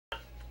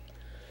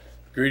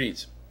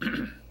Greetings.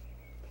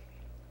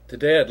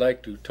 Today I'd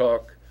like to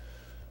talk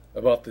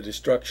about the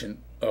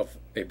destruction of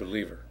a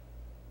believer.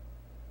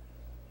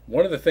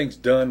 One of the things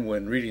done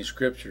when reading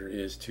scripture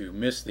is to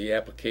miss the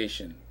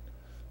application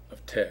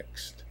of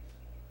text.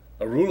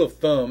 A rule of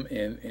thumb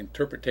in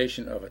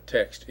interpretation of a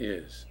text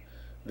is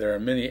there are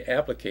many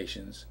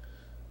applications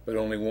but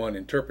only one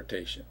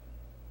interpretation.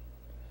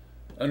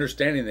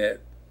 Understanding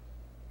that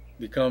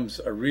becomes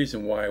a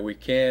reason why we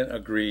can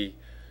agree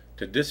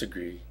to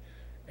disagree,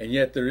 and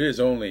yet there is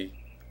only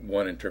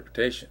one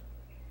interpretation.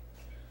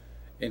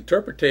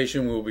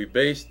 Interpretation will be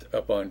based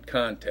upon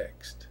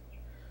context.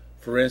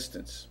 For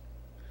instance,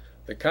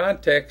 the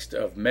context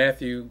of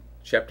Matthew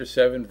chapter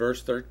 7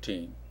 verse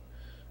 13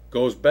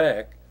 goes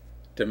back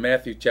to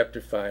Matthew chapter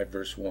 5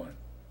 verse 1.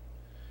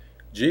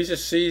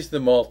 Jesus sees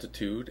the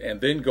multitude and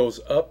then goes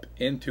up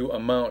into a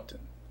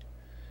mountain.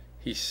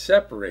 He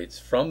separates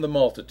from the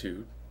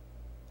multitude,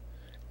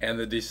 and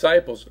the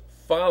disciples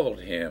followed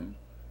him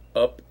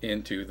up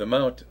into the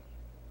mountain.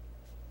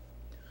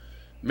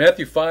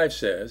 Matthew 5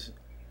 says,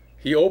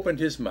 he opened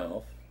his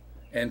mouth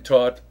and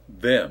taught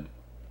them,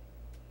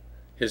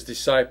 his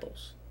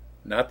disciples,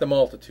 not the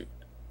multitude,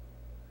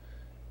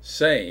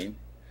 saying,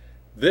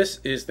 this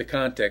is the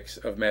context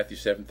of Matthew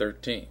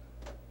 7:13.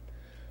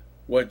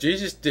 What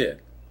Jesus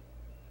did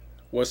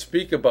was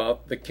speak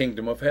about the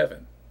kingdom of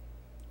heaven.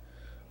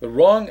 The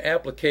wrong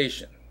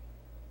application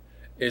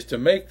is to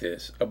make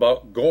this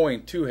about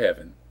going to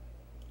heaven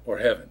or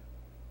heaven.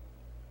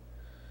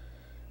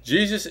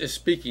 Jesus is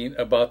speaking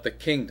about the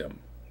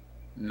kingdom,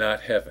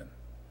 not heaven.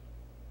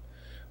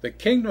 The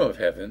kingdom of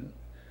heaven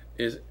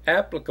is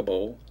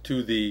applicable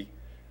to the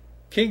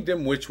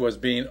kingdom which was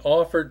being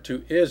offered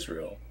to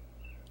Israel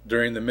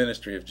during the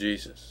ministry of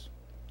Jesus.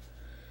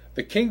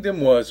 The kingdom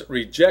was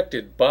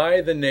rejected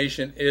by the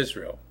nation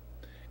Israel,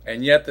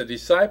 and yet the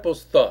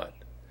disciples thought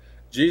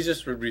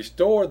Jesus would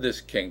restore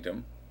this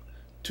kingdom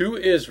to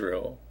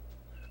Israel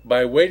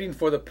by waiting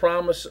for the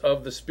promise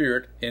of the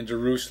Spirit in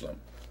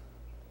Jerusalem.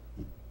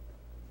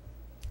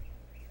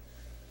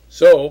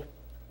 So,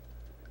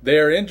 they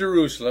are in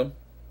Jerusalem,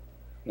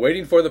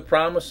 waiting for the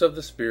promise of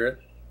the Spirit,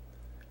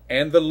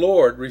 and the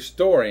Lord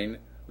restoring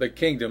the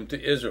kingdom to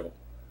Israel.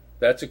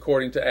 That's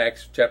according to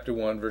Acts chapter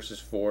 1, verses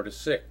 4 to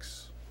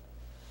 6.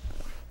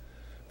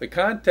 The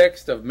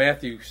context of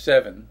Matthew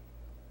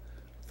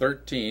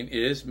 7:13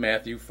 is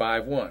Matthew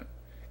 5:1,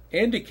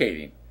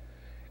 indicating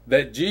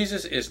that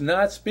Jesus is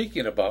not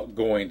speaking about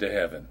going to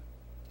heaven,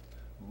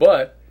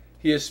 but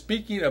he is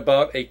speaking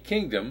about a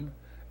kingdom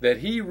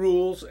that he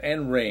rules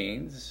and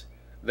reigns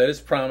that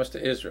is promised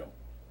to Israel.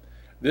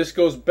 This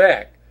goes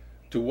back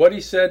to what he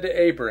said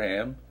to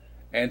Abraham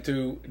and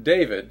to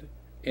David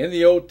in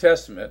the Old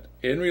Testament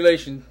in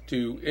relation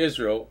to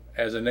Israel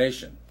as a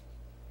nation.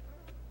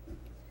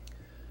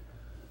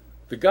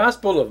 The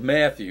Gospel of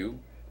Matthew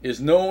is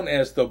known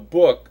as the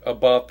book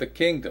about the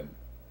kingdom.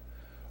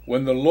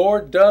 When the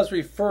Lord does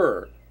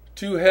refer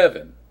to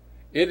heaven,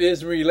 it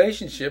is in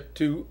relationship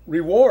to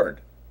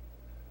reward.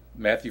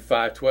 Matthew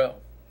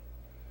 5:12.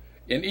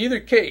 In either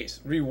case,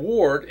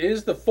 reward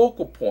is the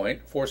focal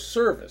point for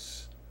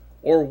service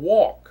or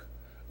walk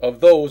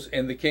of those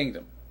in the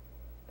kingdom.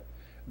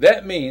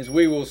 That means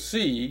we will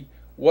see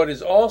what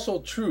is also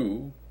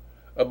true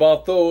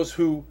about those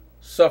who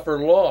suffer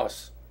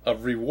loss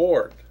of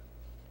reward.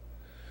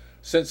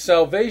 Since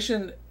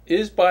salvation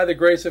is by the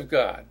grace of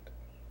God,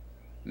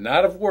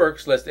 not of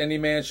works, lest any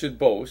man should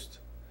boast,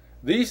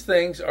 these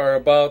things are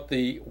about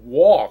the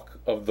walk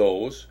of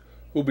those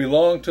who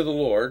belong to the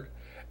Lord,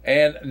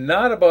 and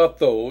not about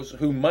those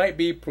who might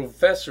be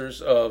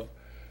professors of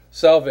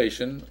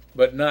salvation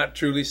but not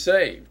truly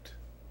saved,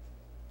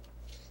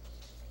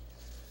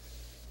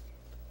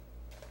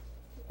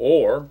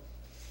 or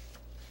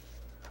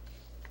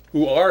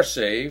who are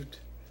saved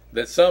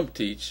that some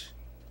teach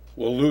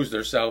will lose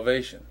their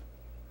salvation.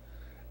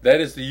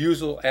 That is the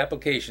usual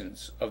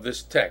applications of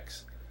this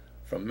text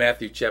from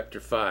Matthew chapter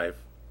 5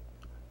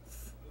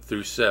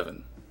 through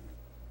 7.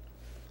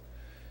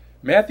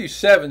 Matthew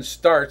 7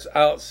 starts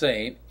out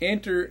saying,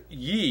 enter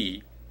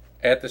ye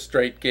at the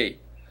strait gate.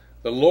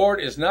 The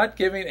Lord is not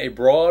giving a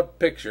broad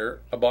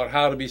picture about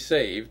how to be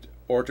saved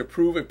or to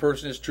prove a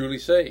person is truly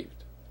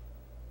saved.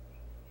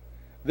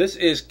 This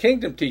is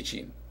kingdom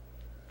teaching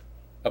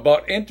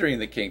about entering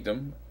the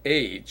kingdom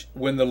age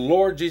when the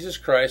Lord Jesus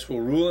Christ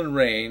will rule and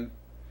reign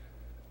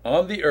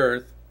on the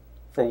earth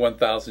for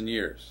 1,000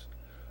 years.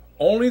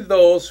 Only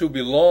those who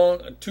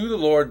belong to the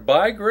Lord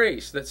by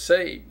grace that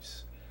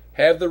saves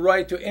have the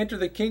right to enter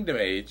the kingdom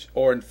age,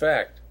 or in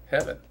fact,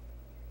 heaven.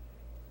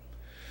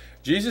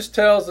 Jesus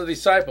tells the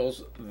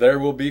disciples there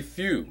will be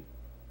few,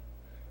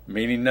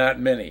 meaning not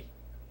many,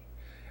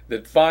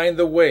 that find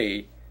the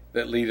way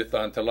that leadeth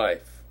unto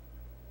life.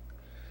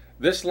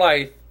 This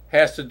life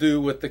has to do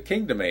with the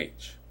kingdom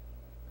age.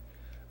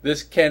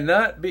 This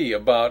cannot be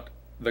about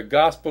the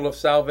gospel of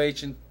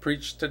salvation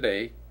preached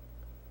today,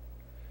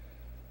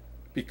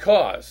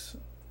 because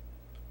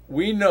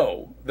we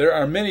know there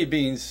are many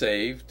being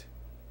saved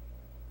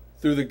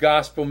through the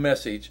gospel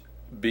message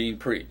being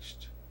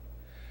preached.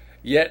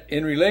 Yet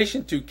in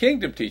relation to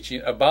kingdom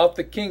teaching about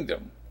the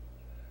kingdom,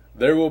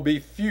 there will be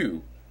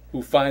few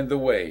who find the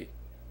way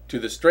to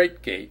the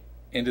strait gate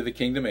into the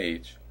kingdom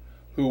age,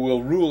 who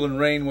will rule and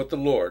reign with the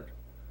Lord,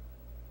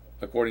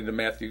 according to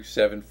Matthew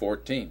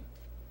 7:14.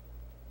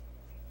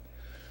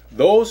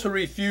 Those who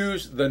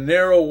refuse the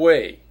narrow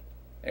way,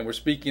 and we're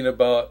speaking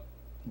about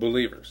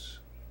believers,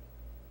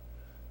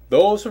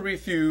 those who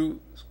refuse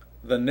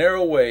the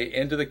narrow way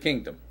into the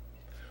kingdom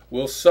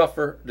will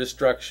suffer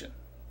destruction.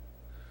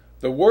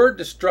 The word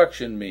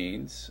destruction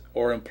means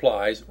or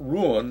implies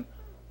ruin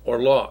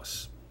or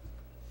loss.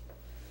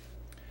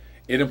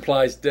 It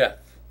implies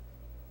death.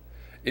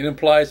 It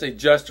implies a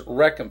just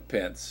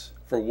recompense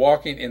for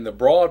walking in the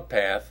broad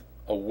path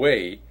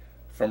away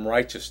from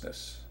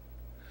righteousness.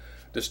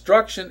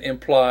 Destruction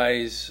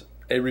implies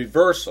a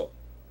reversal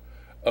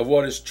of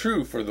what is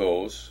true for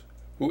those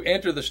who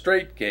enter the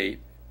strait gate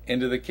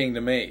into the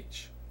kingdom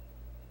age.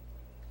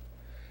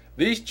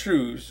 These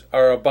truths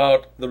are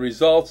about the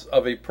results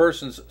of a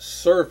person's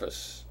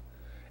service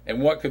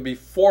and what could be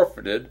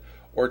forfeited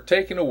or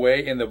taken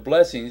away in the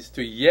blessings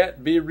to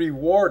yet be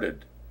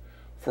rewarded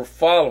for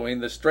following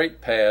the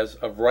straight paths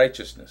of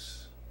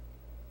righteousness.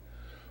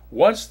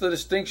 Once the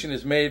distinction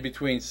is made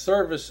between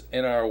service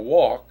in our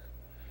walk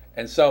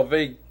and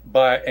salvation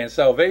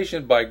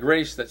by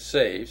grace that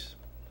saves,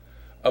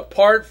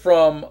 apart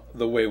from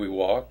the way we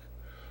walk,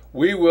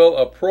 we will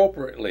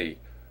appropriately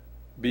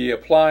be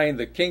applying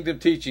the kingdom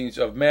teachings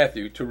of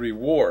Matthew to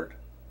reward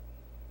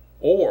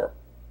or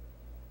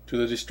to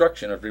the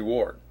destruction of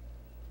reward.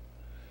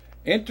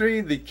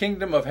 Entering the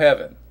kingdom of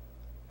heaven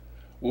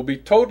will be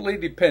totally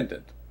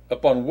dependent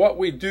upon what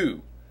we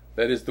do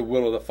that is the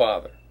will of the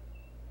Father,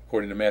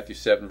 according to Matthew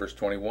 7 verse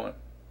 21.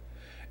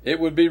 It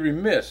would be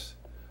remiss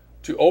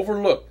to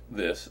overlook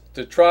this,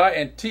 to try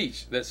and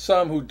teach that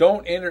some who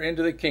don't enter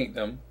into the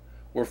kingdom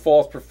were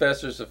false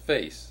professors of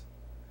faith,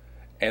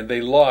 and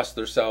they lost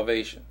their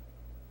salvation.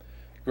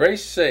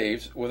 Grace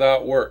saves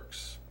without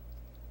works.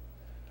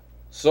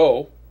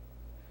 So,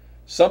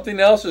 something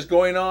else is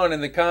going on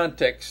in the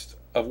context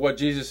of what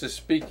Jesus is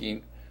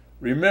speaking.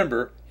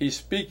 Remember, he's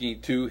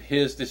speaking to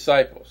his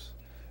disciples.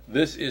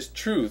 This is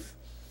truth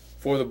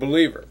for the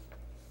believer.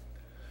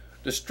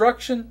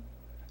 Destruction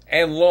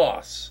and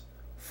loss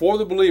for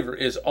the believer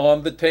is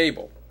on the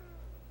table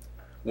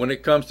when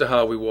it comes to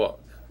how we walk.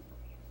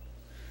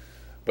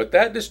 But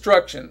that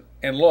destruction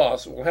and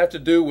loss will have to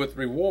do with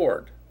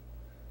reward,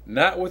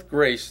 not with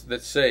grace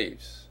that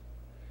saves.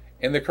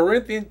 In the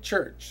Corinthian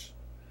church,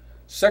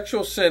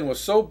 sexual sin was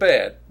so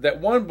bad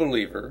that one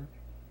believer,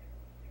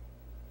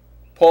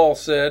 Paul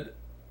said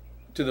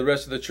to the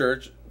rest of the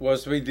church,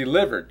 was to be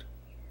delivered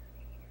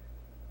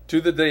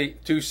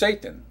to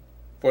Satan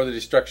for the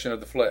destruction of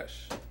the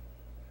flesh,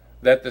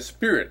 that the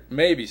spirit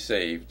may be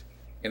saved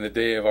in the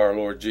day of our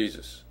Lord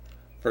Jesus.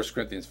 1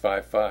 Corinthians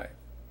 5:5.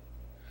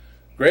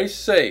 Grace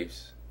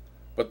saves,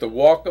 but the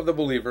walk of the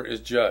believer is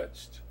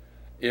judged.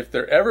 If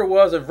there ever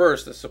was a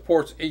verse that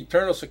supports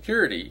eternal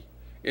security,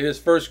 it is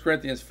 1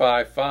 Corinthians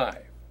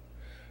 5:5.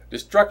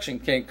 Destruction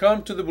can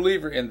come to the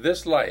believer in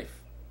this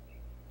life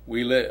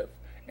we live,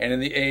 and in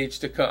the age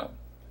to come,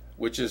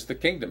 which is the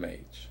kingdom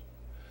age.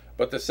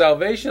 But the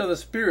salvation of the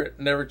Spirit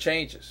never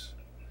changes.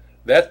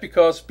 That's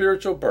because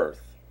spiritual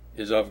birth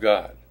is of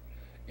God.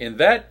 In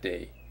that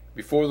day,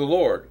 before the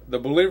Lord, the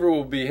believer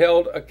will be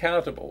held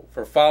accountable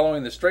for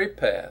following the straight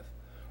path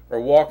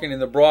or walking in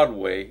the broad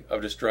way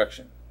of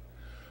destruction.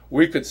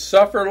 We could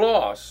suffer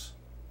loss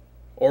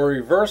or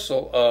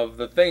reversal of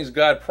the things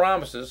God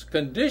promises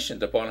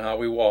conditioned upon how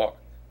we walk.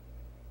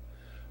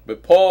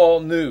 But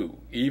Paul knew,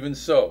 even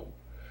so,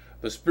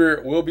 the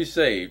Spirit will be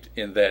saved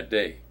in that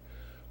day.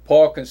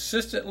 Paul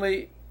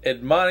consistently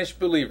admonished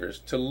believers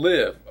to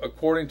live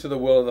according to the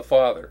will of the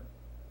Father,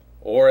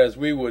 or as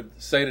we would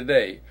say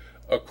today,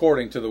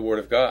 according to the Word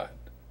of God.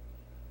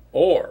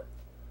 Or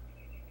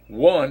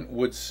one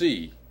would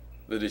see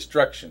the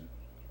destruction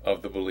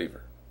of the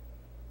believer.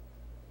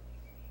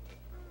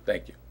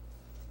 Thank you.